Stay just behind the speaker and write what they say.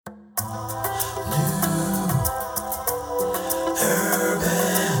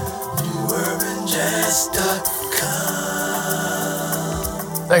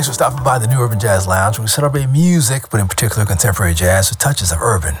Thanks for stopping by the New Urban Jazz Lounge. We celebrate music, but in particular contemporary jazz with touches of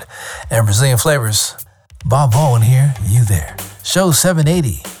urban and Brazilian flavors. Bob Bowen here, you there. Show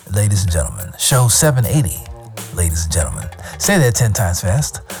 780, ladies and gentlemen. Show 780, ladies and gentlemen. Say that 10 times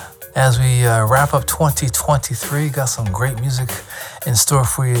fast. As we wrap up 2023, got some great music in store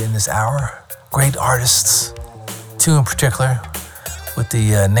for you in this hour. Great artists, two in particular, with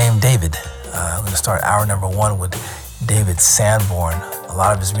the name David. We're going to start hour number one with David Sanborn. A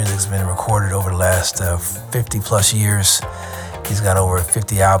lot of his music has been recorded over the last 50 plus years. He's got over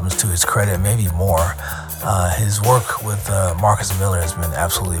 50 albums to his credit, maybe more. His work with Marcus Miller has been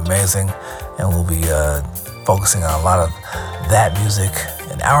absolutely amazing, and we'll be focusing on a lot of that music.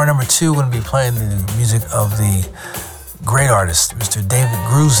 In hour number two, we're going to be playing the music of the great artist, Mr. David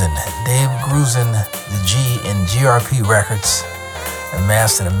Grusin. Dave Grusin, the G in GRP Records,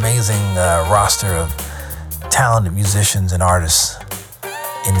 amassed an amazing roster of talented musicians and artists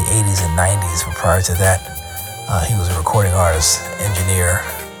in the 80s and 90s. But prior to that, he was a recording artist, engineer,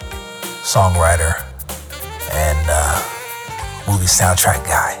 songwriter, and movie soundtrack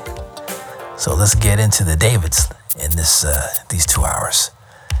guy. So let's get into the Davids in these 2 hours.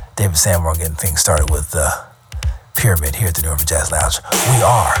 David Sanborn getting things started with Pyramid here at the New Urban Jazz Lounge. We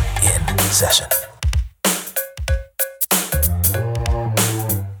are in session.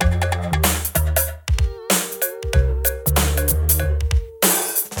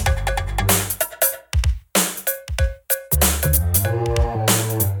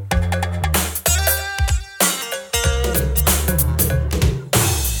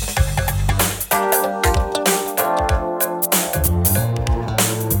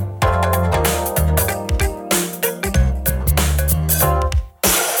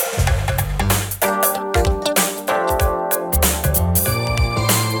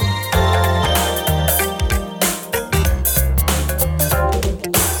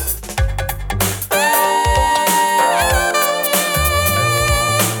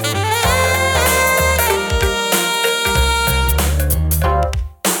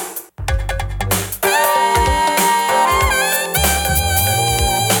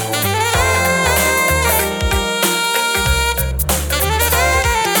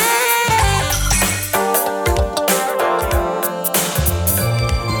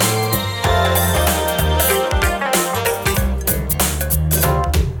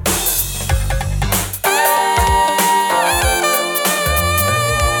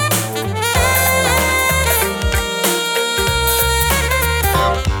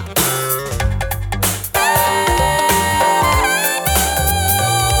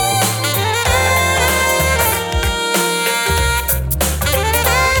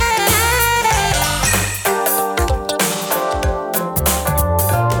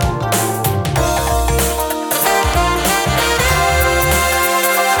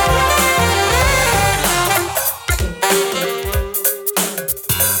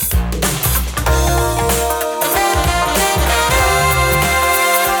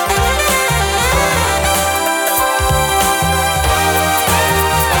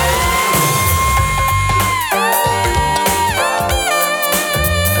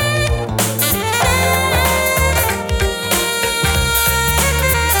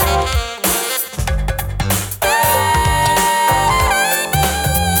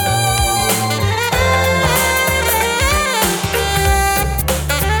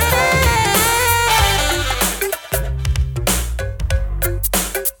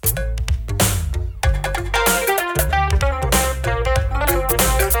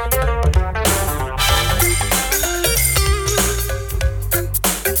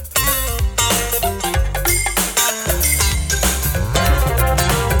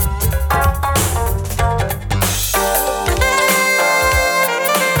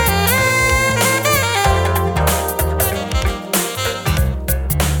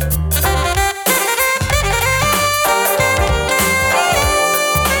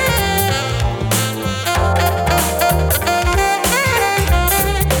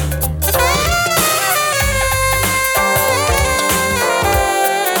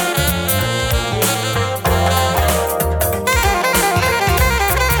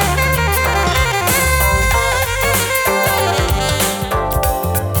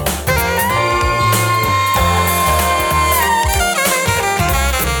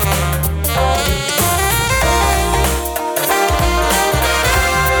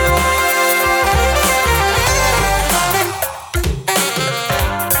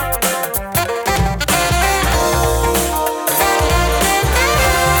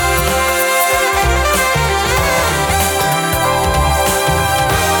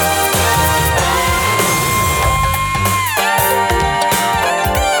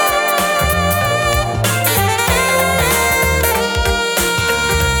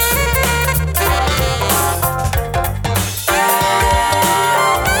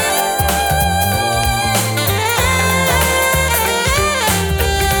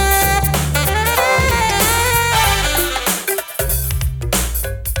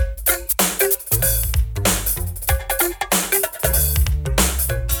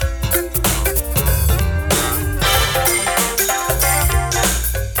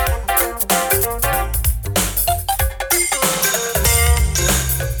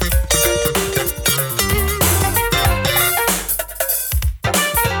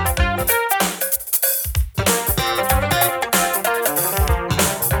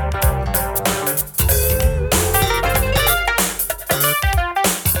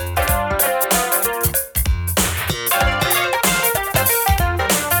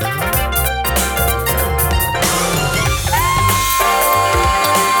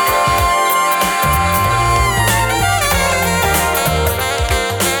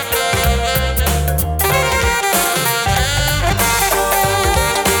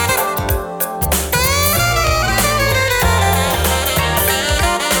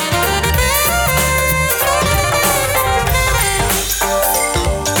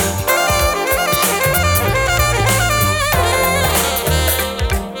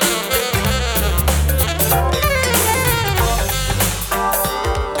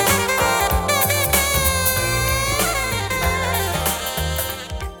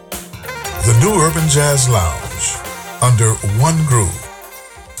 The New Urban Jazz Lounge, under one groove,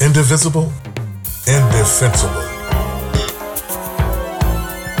 indivisible, indefensible.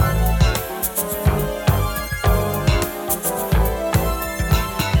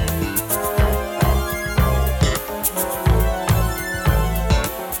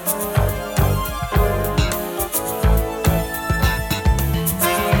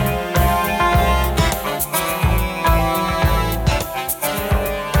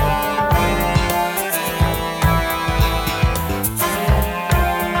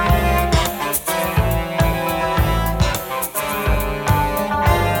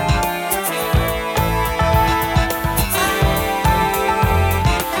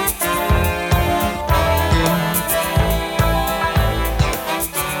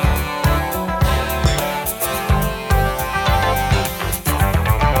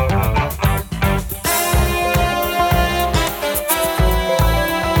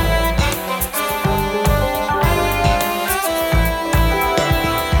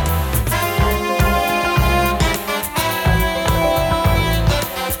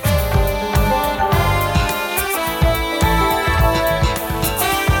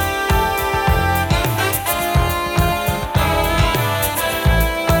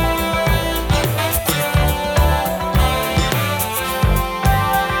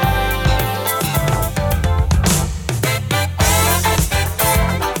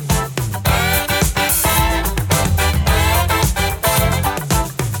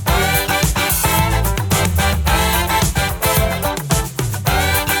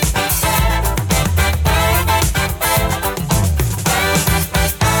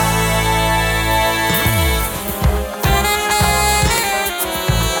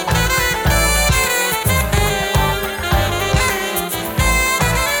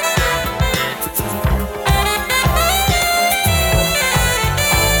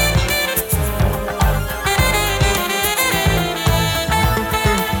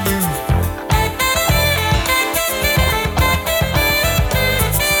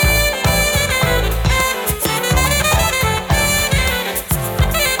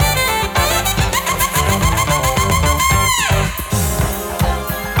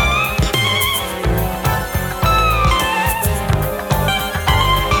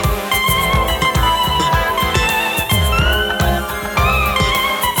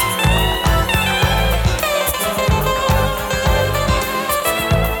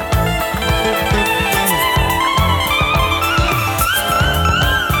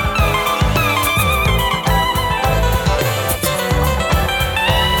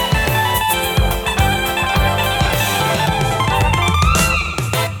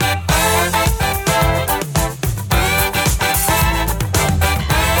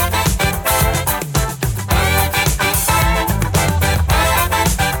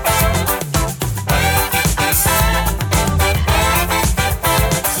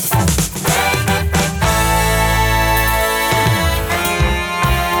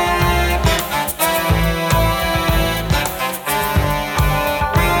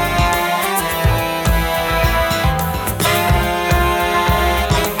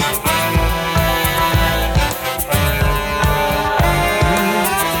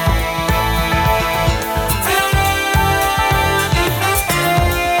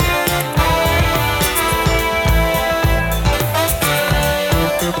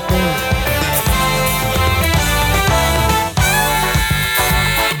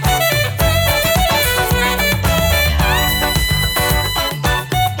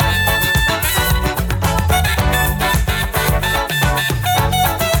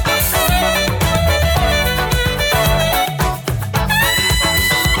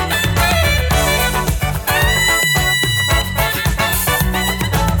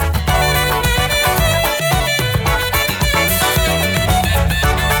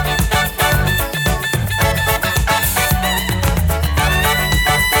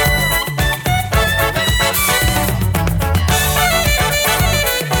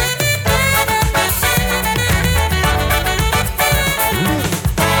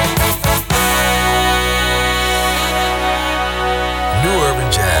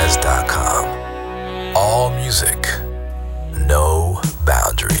 NewUrbanJazz.com. All music, no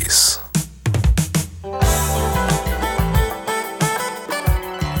boundaries.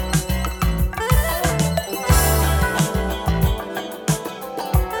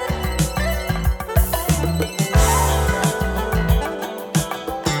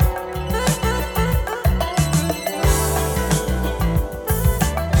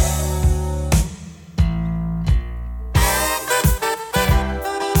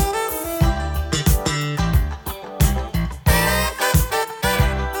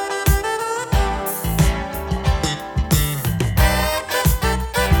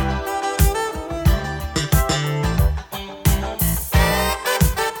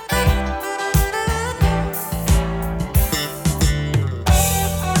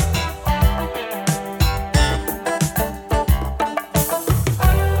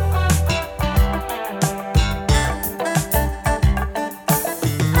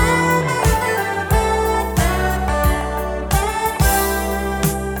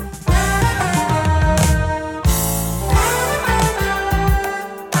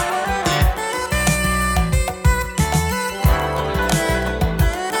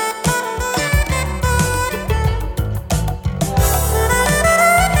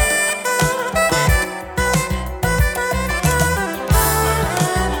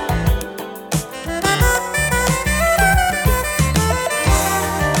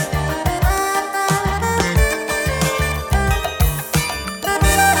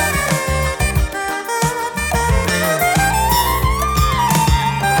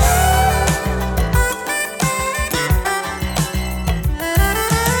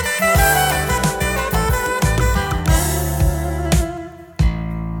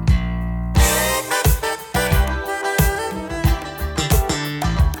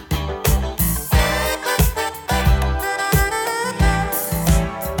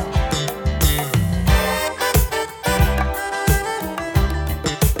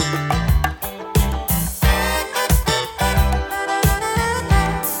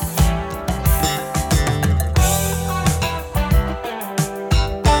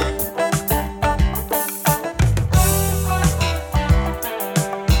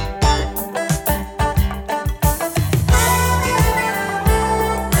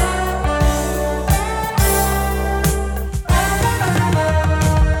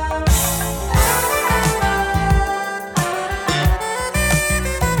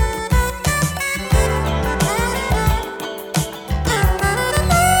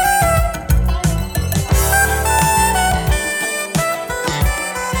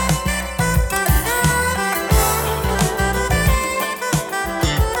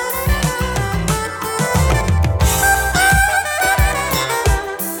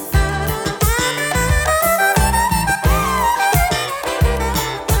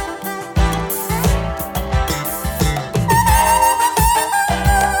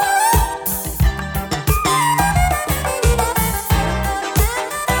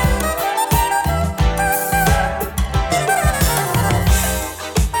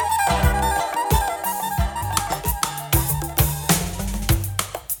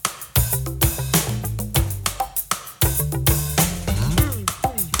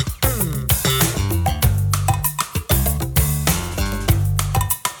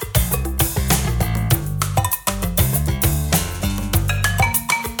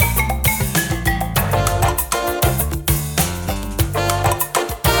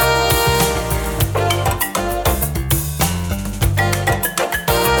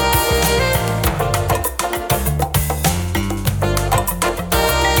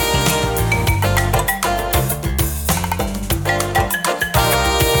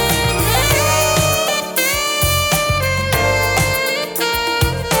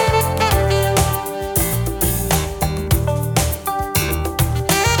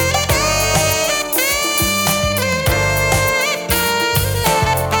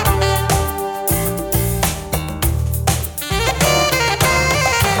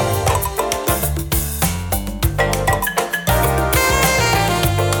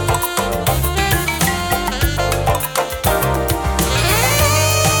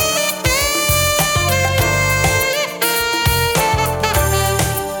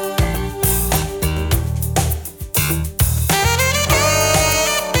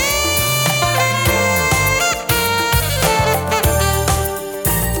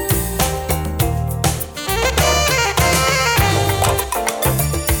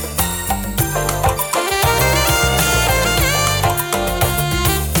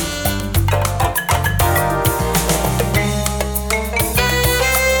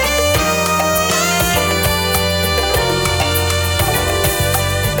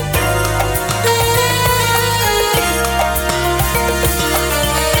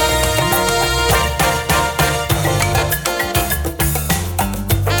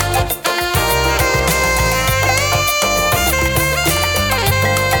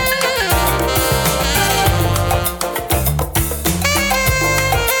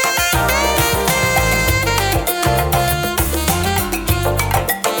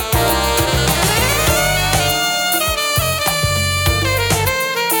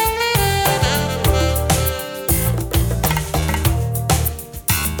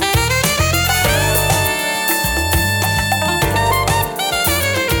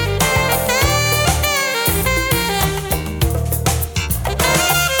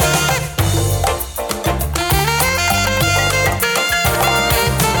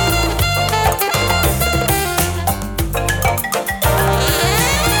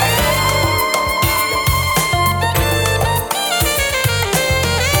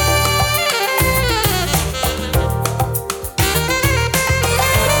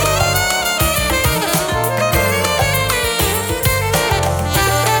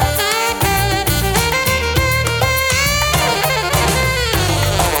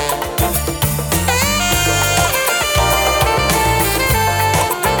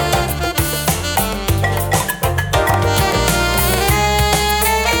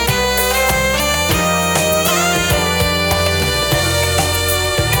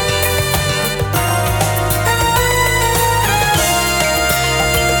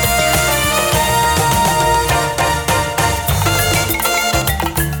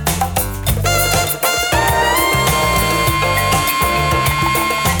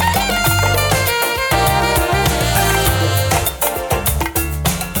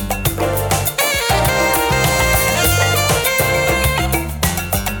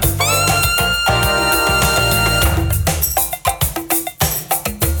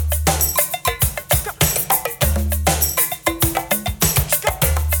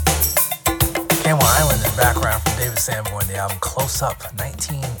 Sanborn, the album Close Up,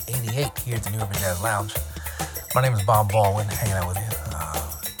 1988, here at the New Urban Jazz Lounge. My name is Bob Baldwin, hanging out with you.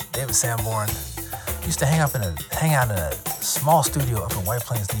 David Sanborn used to hang out in a small studio up in White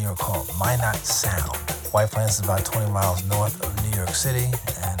Plains, New York, called Minot Sound. White Plains is about 20 miles north of New York City,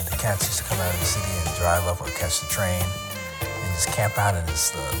 and the cats used to come out of the city and drive up or catch the train and just camp out in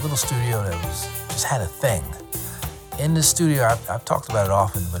this little studio that just had a thing. In the studio, I've talked about it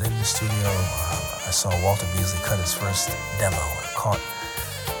often, but in the studio, I saw Walter Beasley cut his first demo. I caught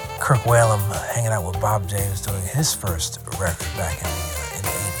Kirk Whalum hanging out with Bob James doing his first record back in the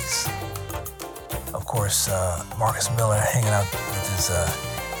 80s. Of course, Marcus Miller hanging out with his,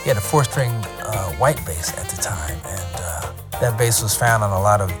 he had a 4-string white bass at the time, and that bass was found on a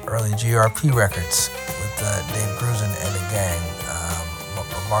lot of early GRP records with Dave Grusin and the gang.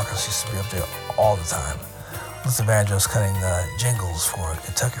 Marcus used to be up there all the time. Luther Vandross cutting jingles for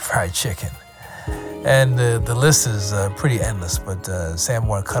Kentucky Fried Chicken. And the list is pretty endless, but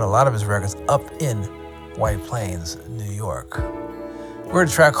Sanborn cut a lot of his records up in White Plains, New York. We heard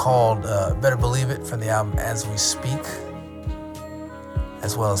a track called Better Believe It from the album As We Speak,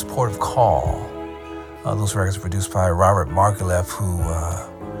 as well as Port of Call. Those records were produced by Robert Marguleff,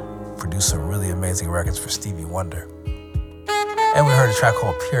 who produced some really amazing records for Stevie Wonder. And we heard a track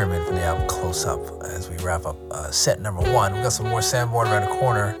called Pyramid from the album Close Up as we wrap up set number 1. We got some more Sanborn around the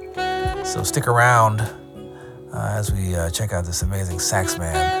corner, so stick around as we check out this amazing sax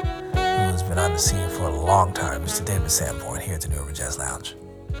man who has been on the scene for a long time, Mr. David Sanborn, here at the New Urban Jazz Lounge.